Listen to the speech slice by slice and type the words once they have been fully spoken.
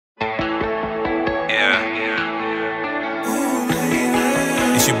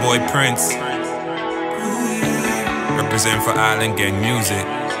boy Prince, represent for Islandgang music.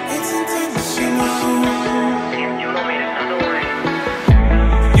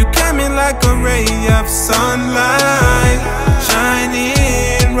 You came in like a ray of sunlight,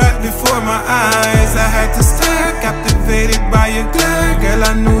 shining right before my eyes. I had to stare, captivated by your glare. Girl,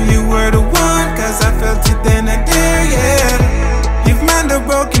 I knew you were the one, cause I felt it then and there, yeah. You've mended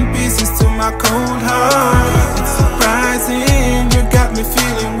broken pieces to my cold heart. It's surprising, you got me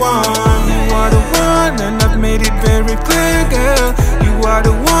feeling warm. You are the one, and I've made it very clear, girl. You are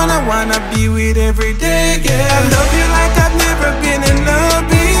the one I wanna be with every day, yeah. I love you like I've never been in love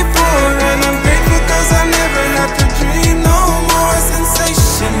before, and I'm grateful cause I never had to dream no more.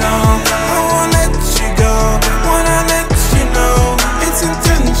 Sensational, I won't let you go, wanna let you know it's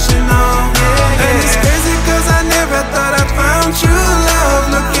intentional, yeah. And it's crazy cause I never thought I found true love.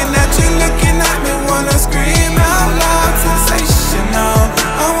 Looking at you, looking at me, wanna scream out loud. Sensational,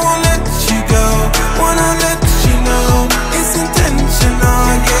 I won't let you go, wanna let you know it's intentional,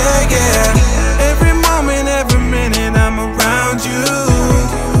 yeah, yeah. Every moment, every minute I'm around you,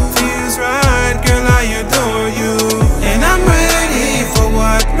 feels right, girl, I adore you. And I'm ready for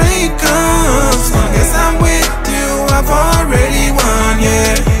what may come. As long as I'm with you, I've already won,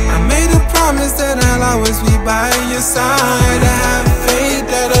 yeah. I made a promise that I'll always be by your side. I have faith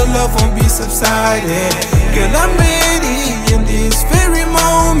that our love won't be subsided. Girl, I'm ready in this very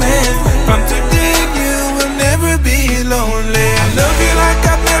moment. From today, you will never be lonely. I love you like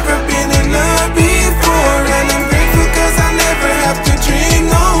I've never been in love before, and I'm grateful cause I never have to dream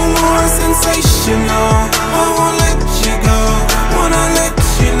no more. Sensational, I won't let you go, wanna let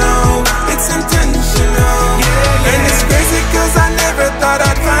you know it's intentional, yeah. And it's crazy cause I never thought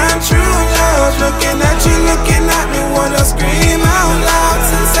I'd find true love. Looking at you, looking at me, wanna scream out loud.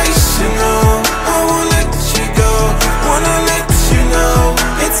 Sensational, I won't let you go, wanna let you know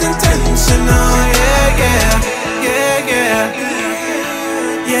it's intentional, yeah, yeah, yeah, yeah,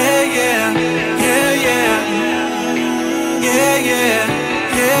 yeah, yeah, yeah, yeah, yeah, yeah,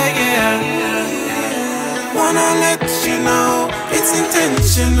 yeah, yeah. Wanna let you know it's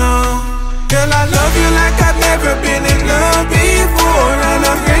intentional. Girl, I love you like I've never been in love before, and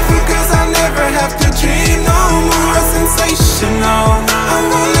I'm grateful cause I never have to dream no more.